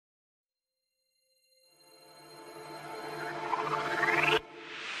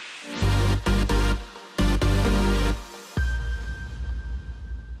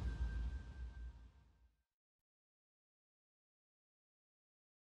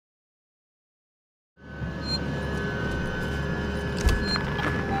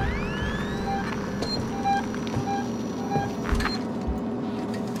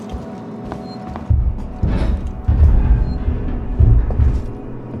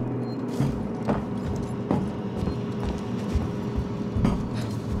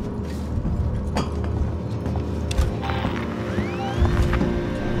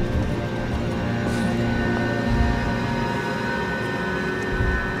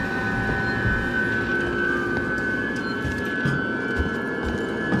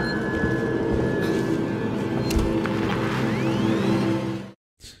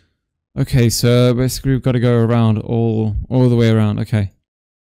Okay, so basically we've got to go around all the way around. Okay.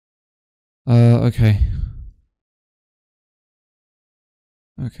 Okay.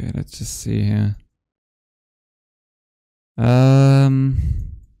 Okay, let's just see here. The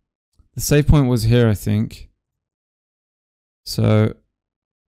save point was here, I think. So,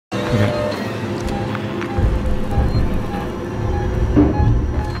 okay.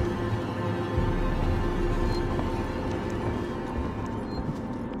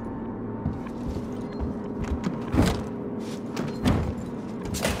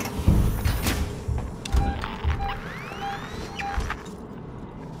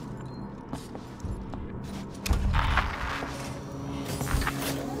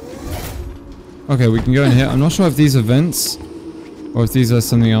 Okay, we can go in here. I'm not sure if these are vents or if these are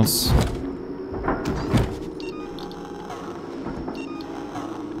something else.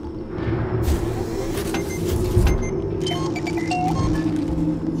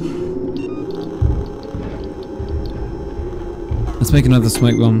 Let's make another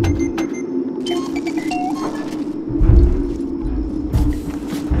smoke bomb.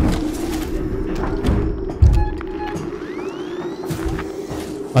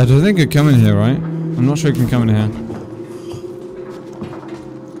 I don't think it can come in here, right? I'm not sure it can come in here.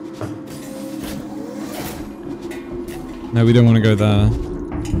 No, we don't want to go there.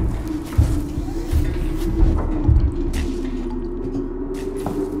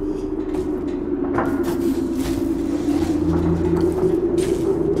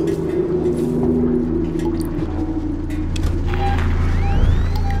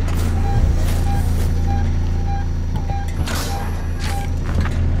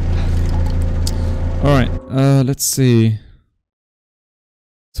 Alright, let's see.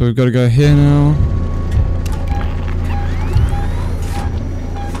 So we've got to go here now.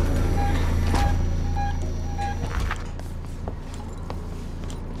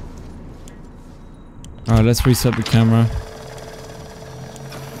 Alright, let's reset the camera.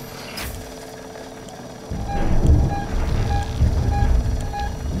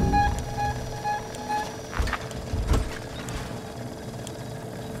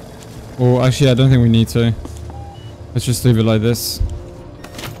 Or actually, I don't think we need to. Let's just leave it like this.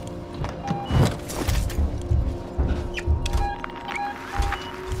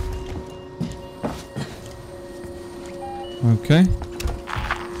 Okay.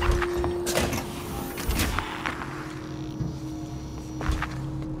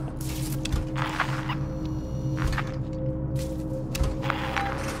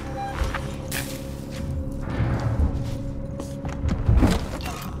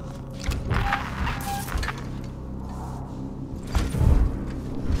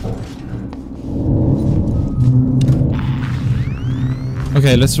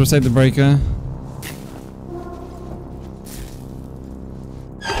 Okay, let's reset the breaker.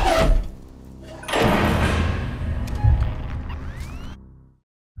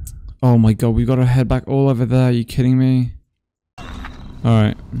 Oh my god, we gotta head back all over there, are you kidding me?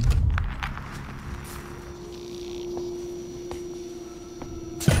 Alright.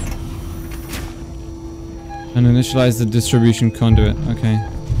 And initialize the distribution conduit, okay.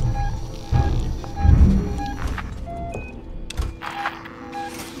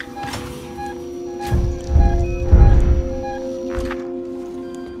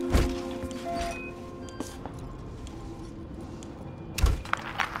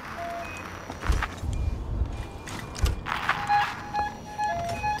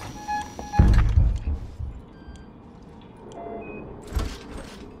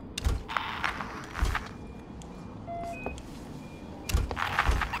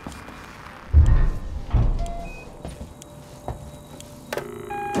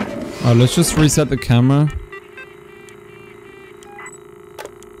 Oh, let's just reset the camera.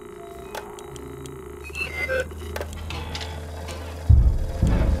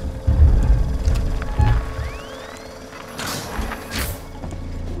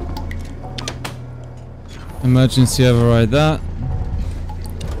 Emergency override that.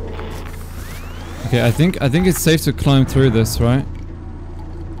 Okay, I think it's safe to climb through this, right?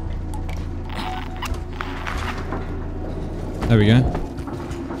 There we go.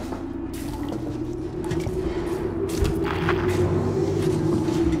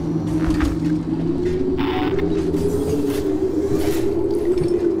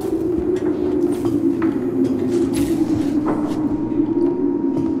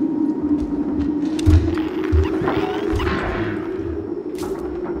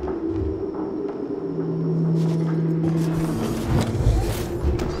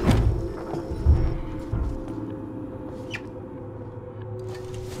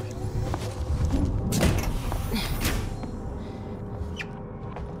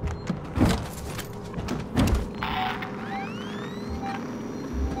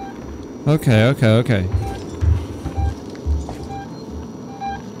 Okay, okay, okay.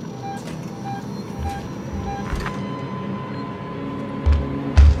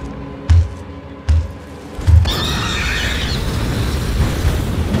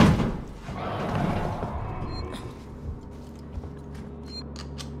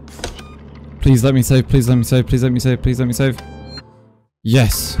 Please let me save, please let me save, please let me save, please let me save.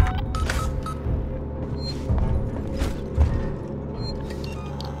 Yes.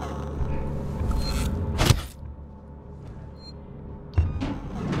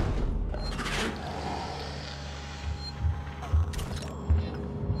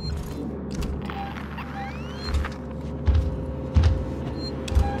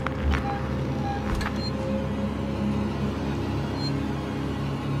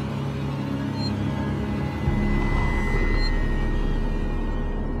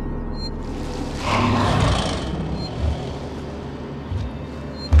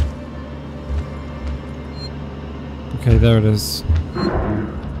 Okay, there it is.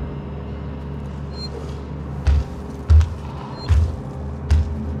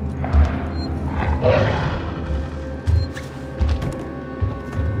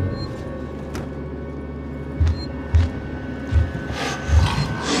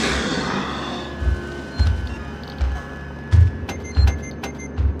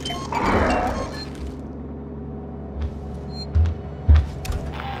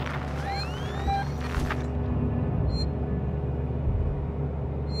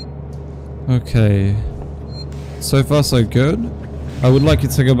 Okay. So far so good. I would like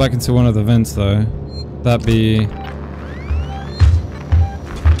it to go back into one of the vents though. That'd be...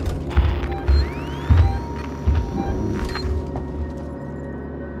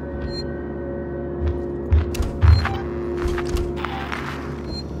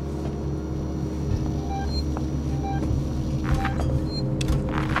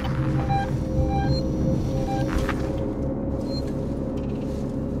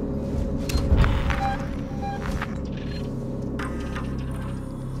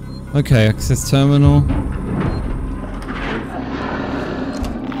 Okay, access terminal.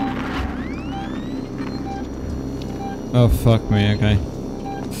 Oh fuck me, okay.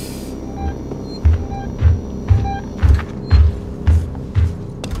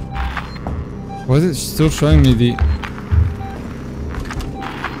 Why is it still showing me the...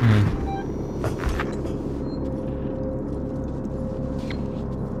 Okay.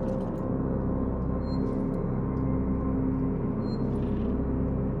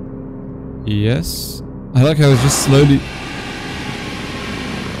 Yes. I like how it was just slowly...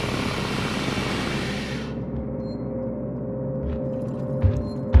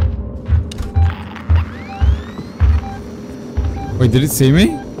 Wait, did it see me?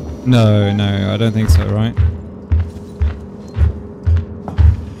 No, no, I don't think so, right?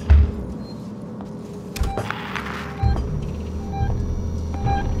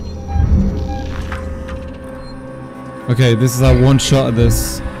 Okay, this is our one shot at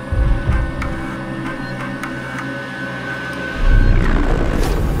this.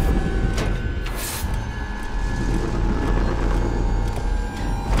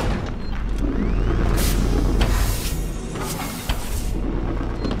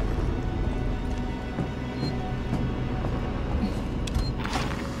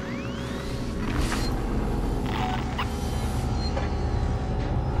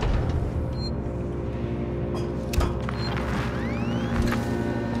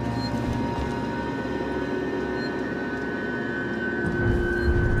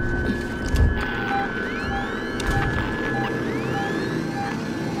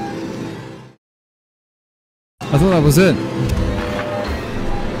 I thought that was it.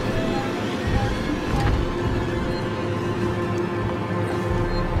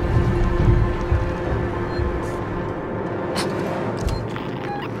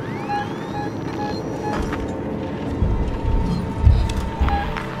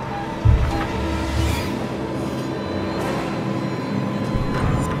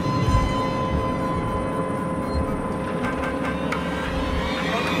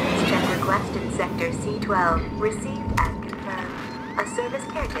 Check request in Sector C12. Received and confirmed. A service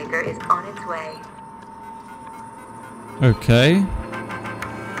caretaker is on its way. Okay.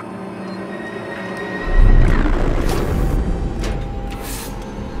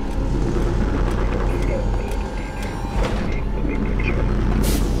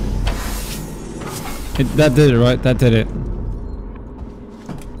 That did it, right? That did it.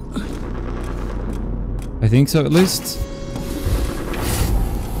 I think so, at least.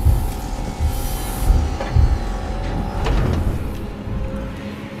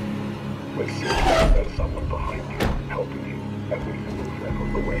 Let's see if there's someone behind you, helping you as we move out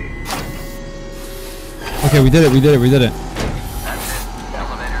of the way. Okay, we did it, we did it, we did it. That's it.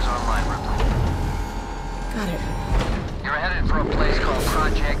 Elevator's online, Ripley. Got it. You're headed for a place called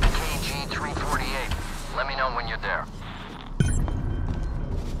Project KG-348. Let me know when you're there.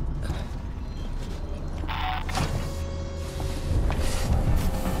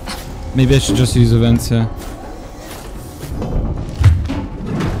 Maybe I should just use events here.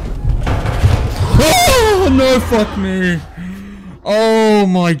 Oh no, fuck me. Oh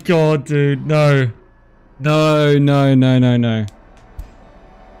my god, dude, no. No, no, no, no, no.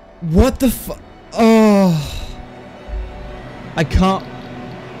 What the fu- Oh. I can't.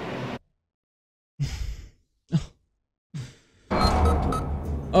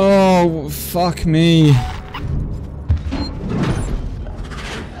 Oh, fuck me.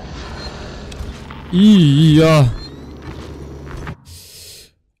 Yeah.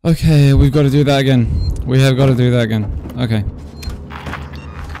 Okay, we've got to do that again. We have got to do that again. Okay.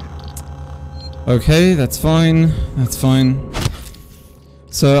 Okay, that's fine. That's fine.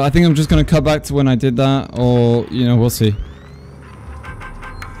 So I think I'm just gonna cut back to when I did that, or, you know, we'll see.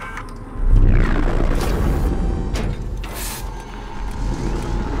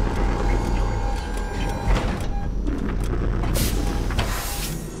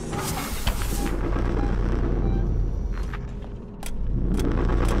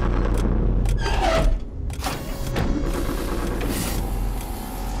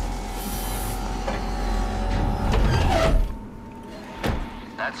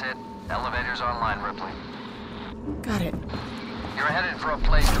 That's it. Elevator's online, Ripley. Got it. You're headed for a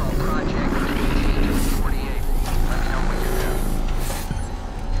place called Project KG-248. Let me know when you're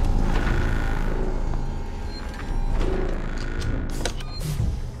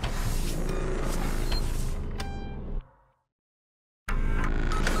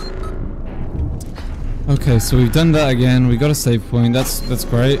there. Okay, so we've done that again. We got a save point. That's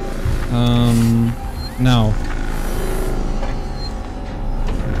great. Now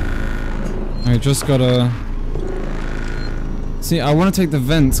I just gotta see. I want to take the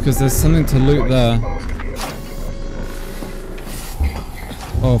vents because there's something to loot there.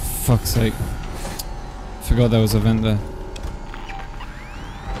 Oh, fuck's sake! Forgot there was a vent there.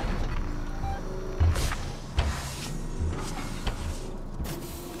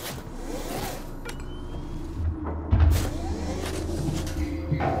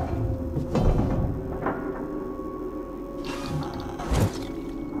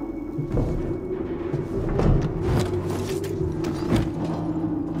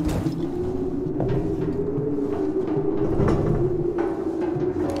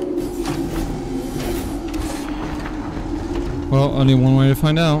 Well, only one way to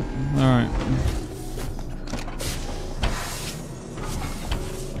find out. Alright.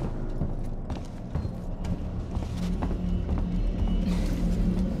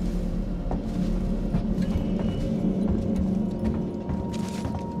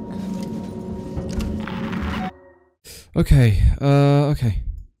 Okay, okay.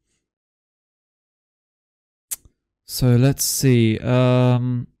 So let's see. I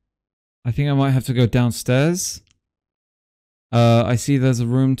think I might have to go downstairs. I see there's a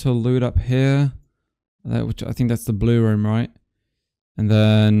room to loot up here, which I think that's the blue room, right? And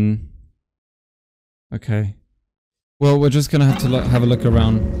then, okay. Well, we're just gonna have to have a look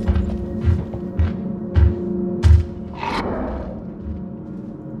around.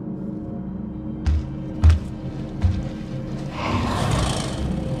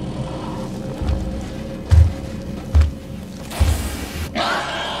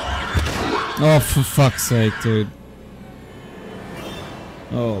 Oh, for fuck's sake, dude.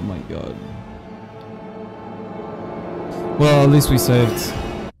 Oh my god. Well, at least we saved.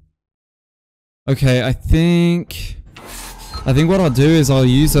 Okay, I think what I'll do is I'll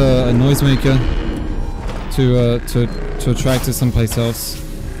use a noisemaker to attract it someplace else.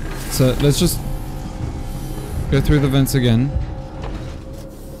 So let's just go through the vents again.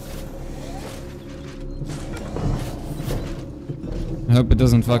 I hope it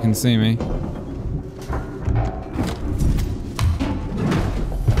doesn't fucking see me.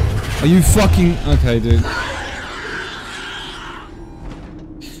 Are you fucking... Okay, dude.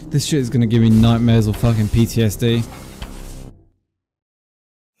 This shit is gonna give me nightmares or fucking PTSD.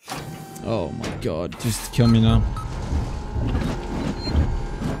 Oh my god, just kill me now.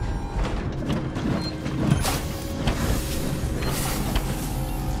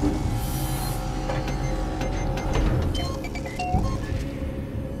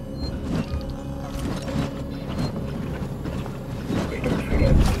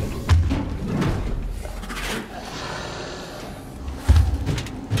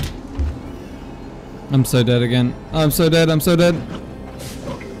 I'm so dead again. I'm so dead, I'm so dead.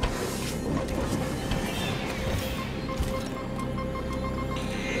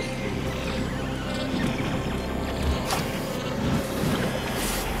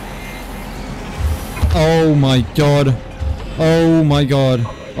 my god. Oh my god.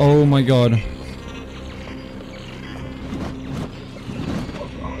 Oh my god.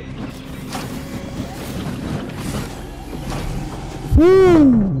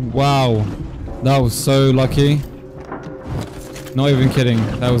 Woo! Wow. That was so lucky. Not even kidding.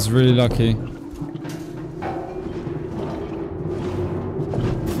 That was really lucky.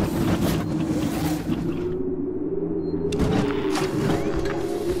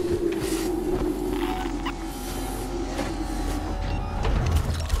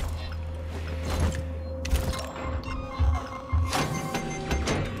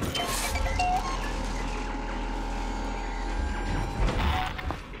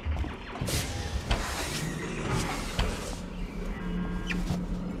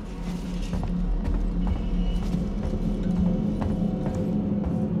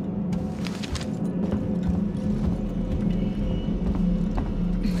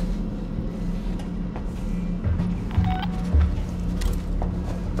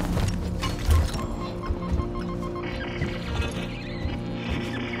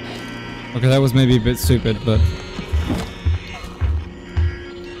 Okay, that was maybe a bit stupid, but...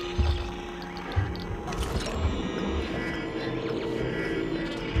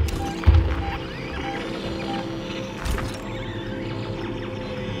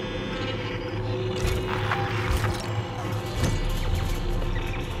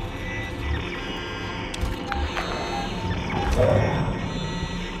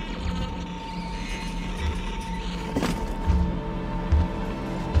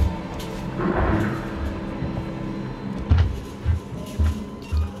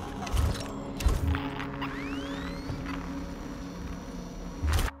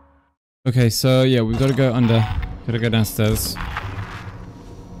 Okay, so yeah, we've got to go under. Gotta go downstairs.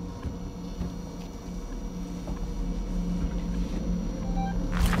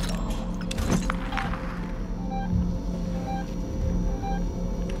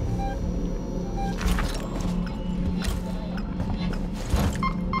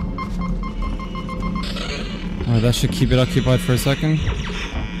 Alright, that should keep it occupied for a second.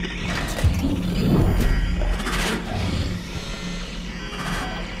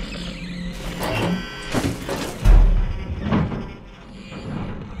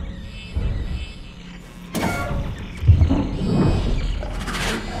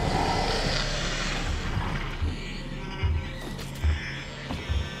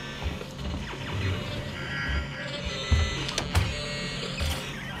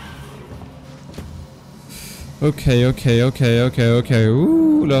 Okay.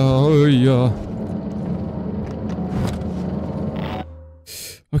 Ooh, la, yeah.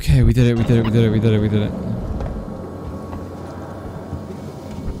 Okay, we did it.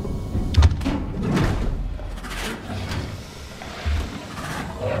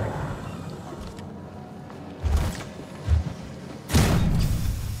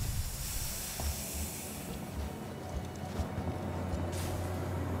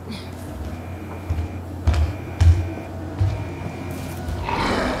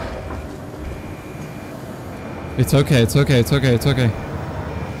 It's okay.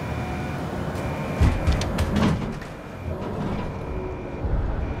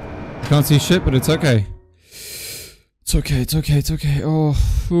 Can't see shit, but it's okay. It's okay. Oh,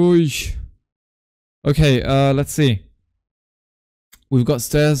 oy. Okay, let's see. We've got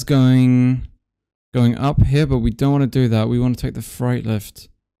stairs going up here, but we don't want to do that. We want to take the freight lift.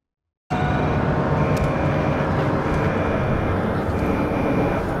 I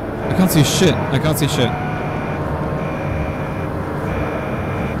can't see shit.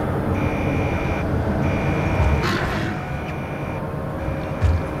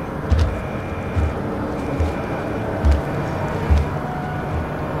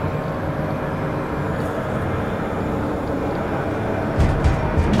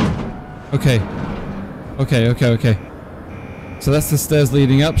 Okay. So that's the stairs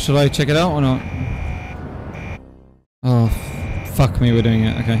leading up. Should I check it out or not? Oh, fuck me, we're doing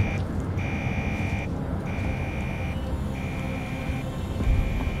it. Okay.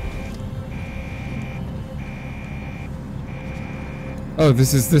 Oh,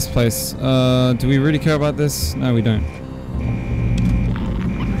 this is this place. Do we really care about this? No, we don't.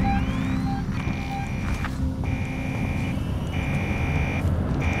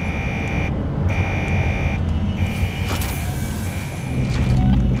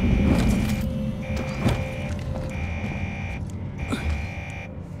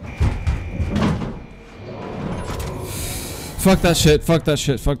 Fuck that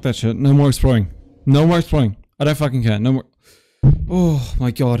shit. No more exploring. I don't fucking care. No more. Oh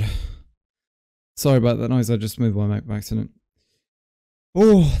my god. Sorry about that noise. I just moved my mic by accident.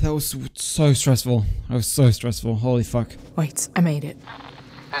 Oh, that was so stressful. That was so stressful. Holy fuck. Wait, I made it.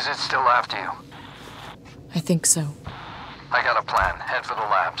 Is it still after you? I think so. I got a plan. Head for the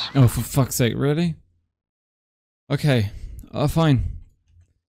labs. Oh, for fuck's sake, really? Okay. Fine.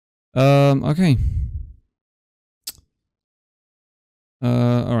 Okay.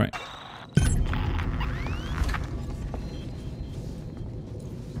 Alright.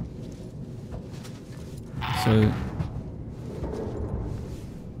 So...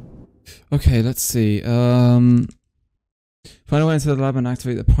 Okay, let's see. Find a way into the lab and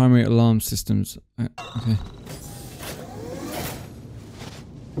activate the primary alarm systems. Okay.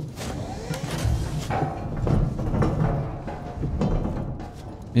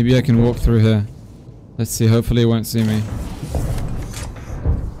 Maybe I can walk through here. Let's see, hopefully it won't see me.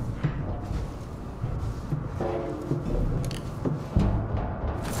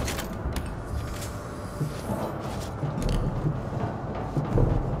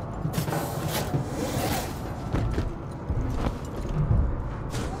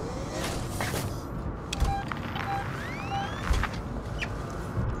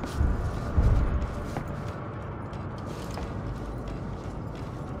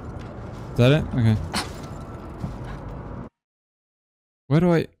 Is that it? Okay. Where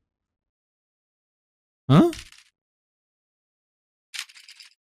do I... Huh?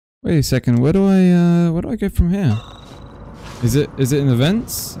 Wait a second, where do I go from here? Is it in the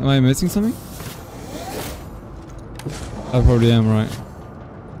vents? Am I missing something? I probably am, right.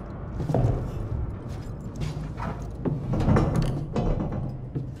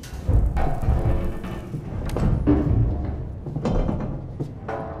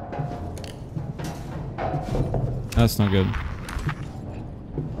 That's not good.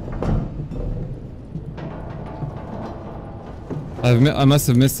 I must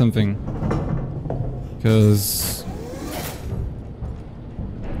have missed something. Because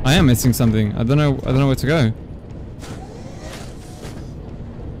I am missing something. I don't know where to go.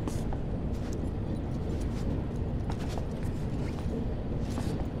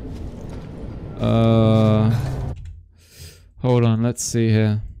 Hold on, let's see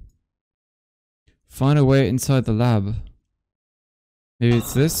here. Find a way inside the lab. Maybe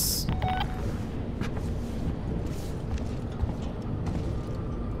it's this?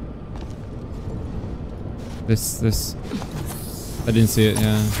 This. I didn't see it,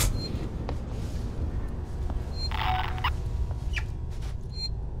 yeah.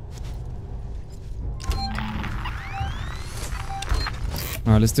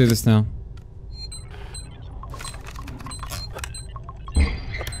 Alright, let's do this now.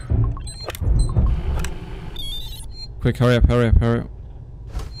 Quick, hurry up.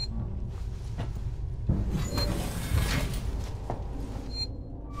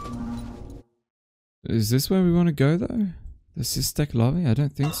 Is this where we want to go though? The Sistek lobby? I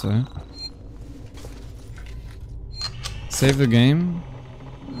don't think so. Save the game.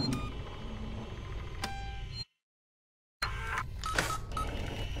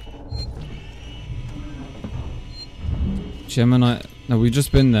 Gemini. No, we've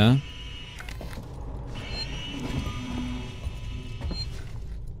just been there.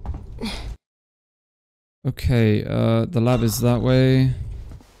 Okay, the lab is that way.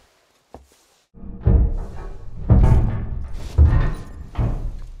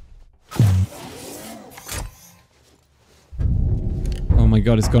 Oh my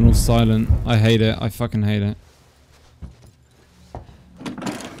god, it's gone all silent. I hate it. I fucking hate it.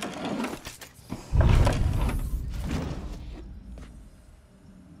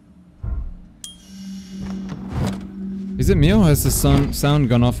 Is it me or has the sound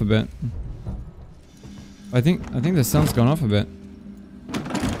gone off a bit? I think the sound's gone off a bit.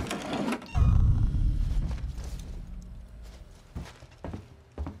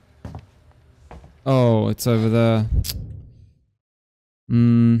 Oh, it's over there.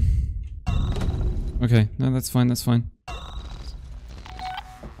 Okay, no, that's fine, that's fine.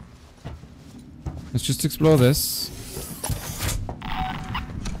 Let's just explore this.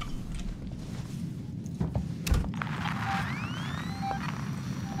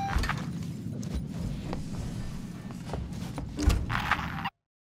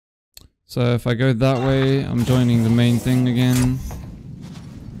 So if I go that way, I'm joining the main thing again.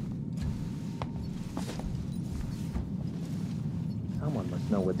 Someone must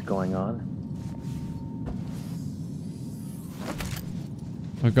know what's going on.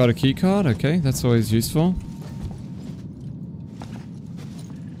 I've got a key card, okay, that's always useful.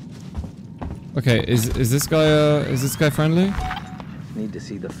 Okay, is this guy friendly? Need to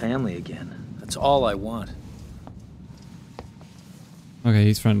see the family again. That's all I want. Okay,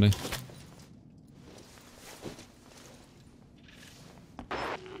 he's friendly.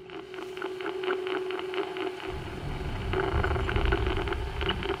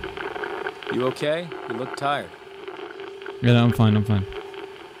 You okay? You look tired. Yeah, no, I'm fine, I'm fine.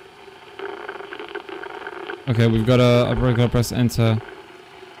 Okay, we've got a break. I'll press enter.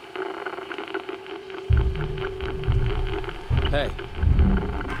 Hey.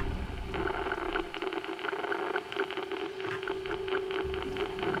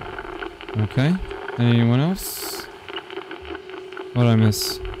 Okay. Anyone else? What did I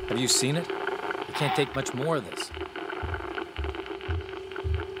miss? Have you seen it? I can't take much more of this.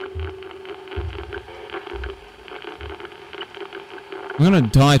 I'm gonna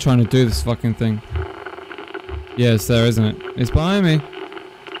die trying to do this fucking thing. Yeah, it's there, isn't it? It's behind me.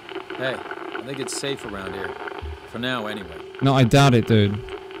 Hey, I think it's safe around here. For now, anyway. No, I doubt it, dude.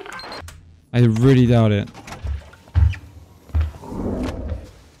 I really doubt it.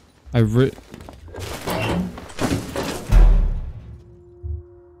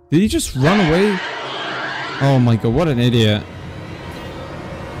 Did he just run away? Oh my god, what an idiot.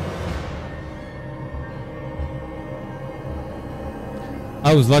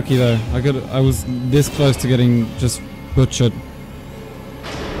 I was lucky though. I was this close to getting just butchered.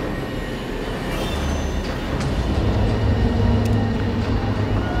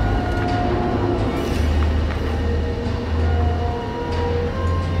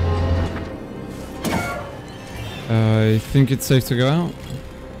 I think it's safe to go out.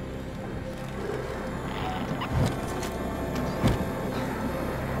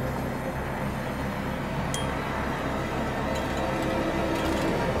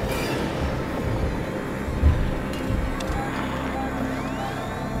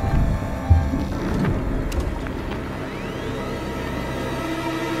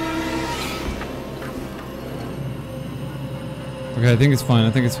 Okay, I think it's fine.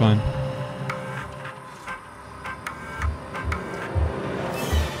 I think it's fine.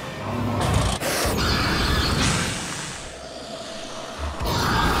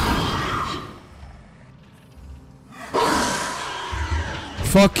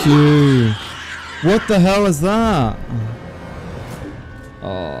 Fuck you. What the hell is that?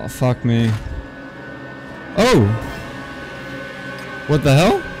 Oh, fuck me. Oh! What the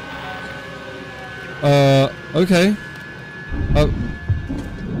hell? Okay.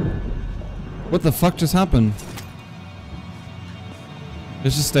 What the fuck just happened?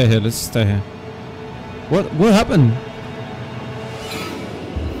 Let's just stay here. Let's just stay here. What happened?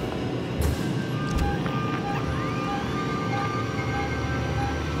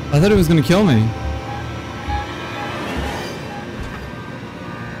 I thought it was gonna kill me.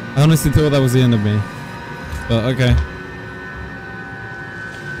 I honestly thought that was the end of me. But okay.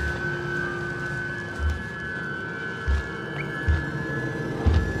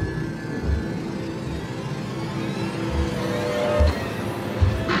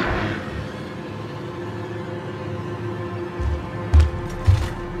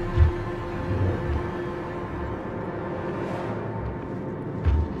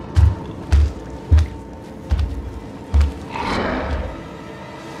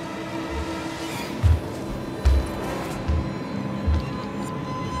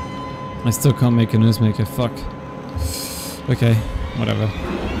 I still can't make a noisemaker, fuck. Okay, whatever.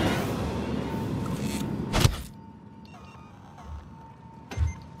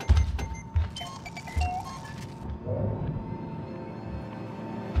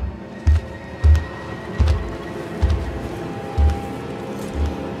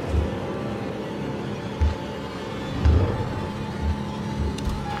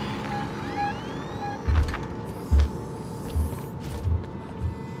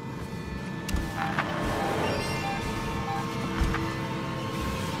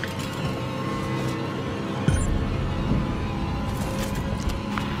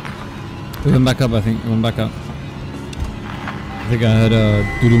 We went back up, I think. We went back up. I think I heard a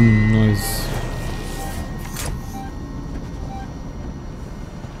doo-doom noise.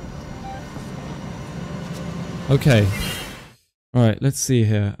 Okay. Alright, let's see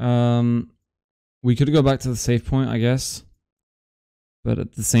here. We could go back to the save point, I guess. But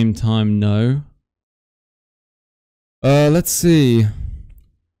at the same time, no. Let's see.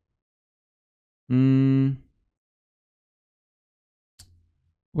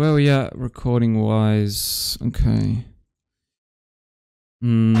 Where are we at recording wise? Okay.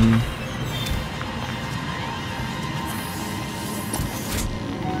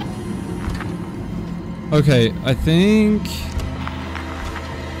 Okay, I think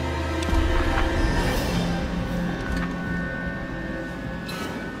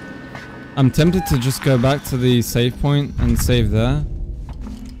I'm tempted to just go back to the save point and save there.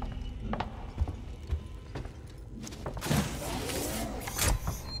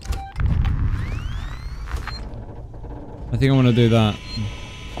 I think I want to do that.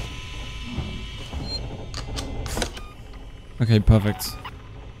 Okay, perfect.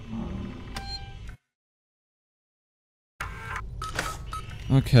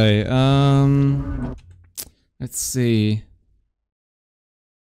 Okay, let's see.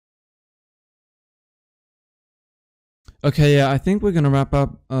 Okay, yeah, I think we're gonna wrap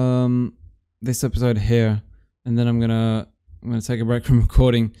up this episode here, and then I'm gonna take a break from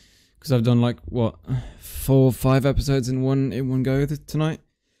recording because I've done like what 4 or 5 episodes in one go tonight.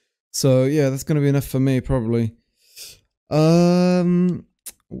 So yeah, that's gonna be enough for me probably.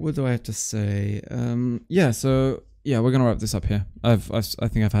 What do I have to say? Yeah, so yeah, we're gonna wrap this up here. I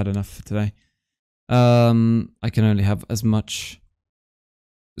think I've had enough for today. I can only have as much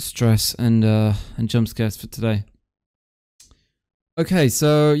stress and jump scares for today. Okay,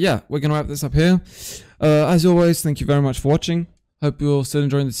 so yeah, we're gonna wrap this up here. As always, thank you very much for watching. Hope you're still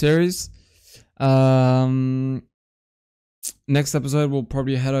enjoying the series. Next episode, we'll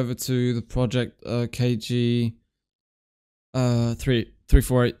probably head over to the project KG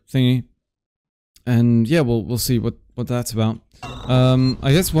 348 thingy, and yeah, we'll see what that's about.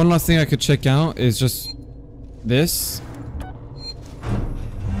 I guess one last thing I could check out is just this.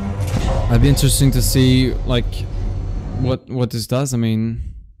 It'd be interesting to see like what this does. I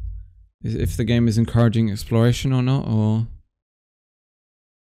mean, if the game is encouraging exploration or not, or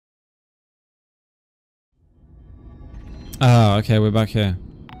ah, okay, we're back here.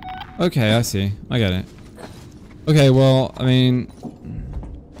 Okay, I see. I get it. Okay, well, I mean,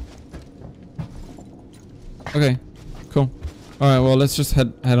 okay, cool. All right, well, let's just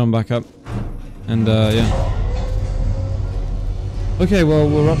head on back up, and yeah. Okay, well,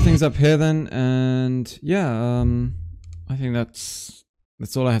 we'll wrap things up here then, and yeah, I think that's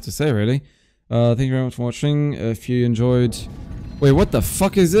all I have to say, really. Thank you very much for watching. If you enjoyed... Wait, what the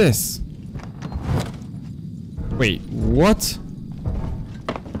fuck is this? Wait, what?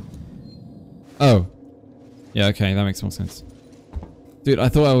 Oh. Yeah, okay, that makes more sense. Dude, I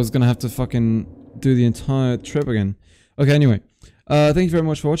thought I was gonna have to fucking do the entire trip again. Okay, anyway. Thank you very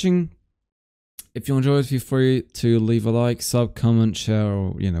much for watching. If you enjoyed, feel free to leave a like, sub, comment, share,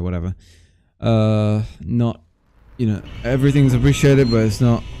 or, you know, whatever. Not... You know, everything's appreciated, but it's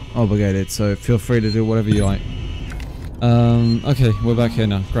not obligated, so feel free to do whatever you like. Okay, we're back here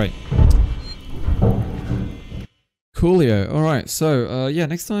now. Great. Coolio. Alright, so, yeah,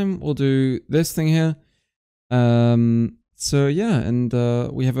 next time we'll do this thing here. So, yeah, and I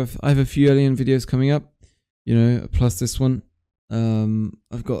have a few alien videos coming up, you know, plus this one.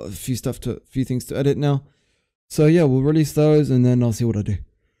 I've got a few things to edit now. So, yeah, we'll release those, and then I'll see what I do.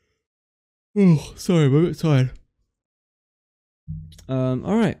 Oh, sorry, I'm a bit tired.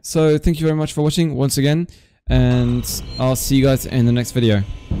 Alright, so thank you very much for watching once again, and I'll see you guys in the next video.